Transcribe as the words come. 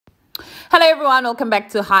Hello everyone, welcome back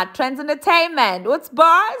to Hot Trends Entertainment. What's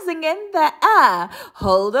buzzing in the air?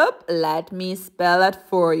 Hold up, let me spell it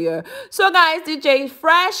for you. So guys, DJ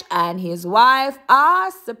Fresh and his wife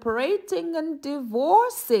are separating and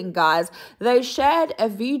divorcing, guys. They shared a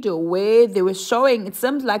video where they were showing, it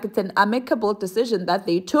seems like it's an amicable decision that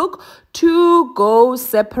they took to go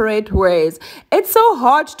separate ways. It's so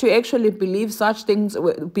hard to actually believe such things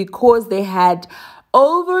because they had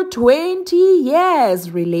over 20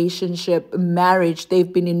 years relationship, marriage.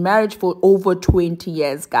 They've been in marriage for over 20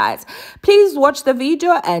 years, guys. Please watch the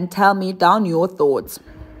video and tell me down your thoughts.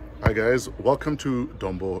 Hi guys, welcome to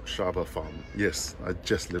Dombo Shaba Farm. Yes, I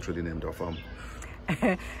just literally named our farm.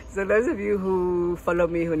 So those of you who follow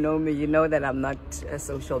me, who know me, you know that I'm not a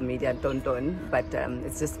social media tonton, but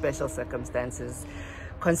it's just special circumstances.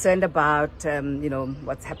 Concerned about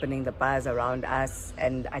what's happening, the buzz around us,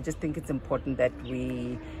 and I just think it's important that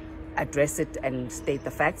we address it and state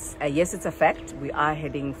the facts. Yes, it's a fact. We are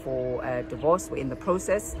heading for a divorce. We're in the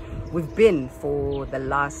process. We've been for the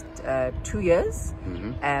last 2 years,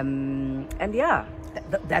 and yeah,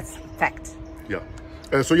 that's fact. Yeah.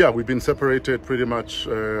 So yeah, we've been separated pretty much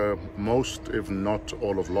most, if not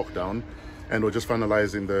all, of lockdown, and we're just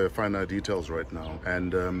finalizing the final details right now.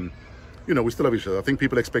 And we still have each other. I think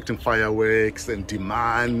people are expecting fireworks and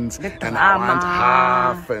demands and I want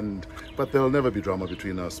half, but there'll never be drama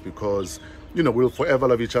between us because, we'll forever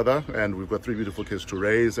love each other and we've got 3 beautiful kids to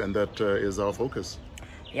raise, and that is our focus.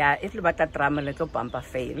 Yeah, if you that drama, little bumper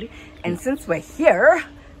fail. And since we're here,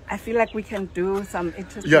 I feel like we can do some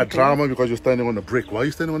interesting drama because you're standing on a brick. Why are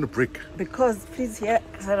you standing on a brick? Because, please hear,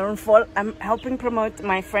 so I don't fall. I'm helping promote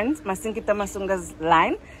my friend Masinkita Masunga's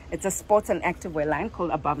line. It's a sports and activewear line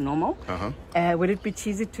called Above Normal. Would it be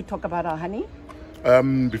cheesy to talk about our honey?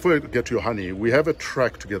 Before I get to your honey, we have a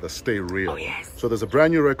track together, Stay Real. Oh, yes. So there's a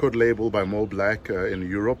brand new record label by Mo Black in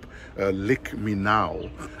Europe, Lick Me Now.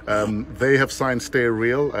 They have signed Stay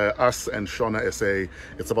Real, us and Shona SA.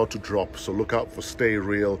 It's about to drop, so look out for Stay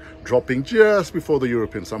Real, dropping just before the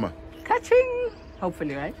European summer. Catching!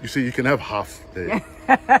 Hopefully, right? You see, you can have half there.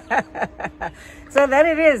 So that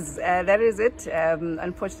it is. That is it.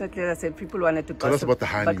 Unfortunately, as I said, people wanted to tell us about the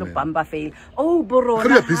honey, man. Bamba fail. Oh, Borona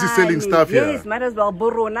honey. You're busy selling stuff here. Yes, might as well.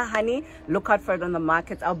 Borona honey. Look out for it on the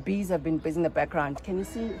market. Our bees have been busy in the background. Can you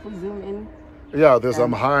see if we zoom in? Yeah, there's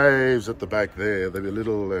some hives at the back there. There were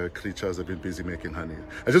little creatures that have been busy making honey.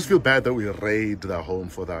 I just feel bad that we raid their home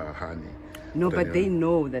for their honey. No, but they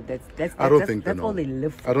know that that's all they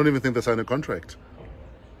live for. I don't even think they signed a contract.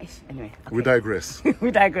 Anyway, okay. We digress. We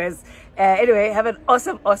digress. Anyway, have an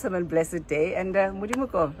awesome and blessed day, and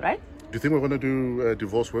Mudimuko, right? Do you think we're going to do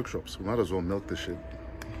divorce workshops? We might as well milk this shit.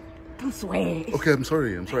 Don't swear. Okay, I'm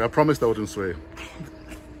sorry. I promised I wouldn't swear.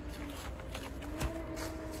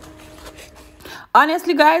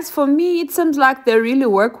 Honestly, guys, for me, it seems like they really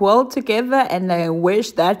work well together, and I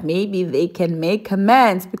wish that maybe they can make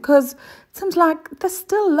amends because it seems like there's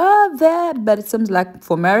still love there, but it seems like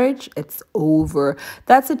for marriage, it's over.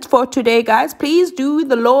 That's it for today, guys. Please do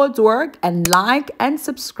the Lord's work and like and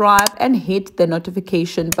subscribe and hit the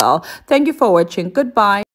notification bell. Thank you for watching. Goodbye.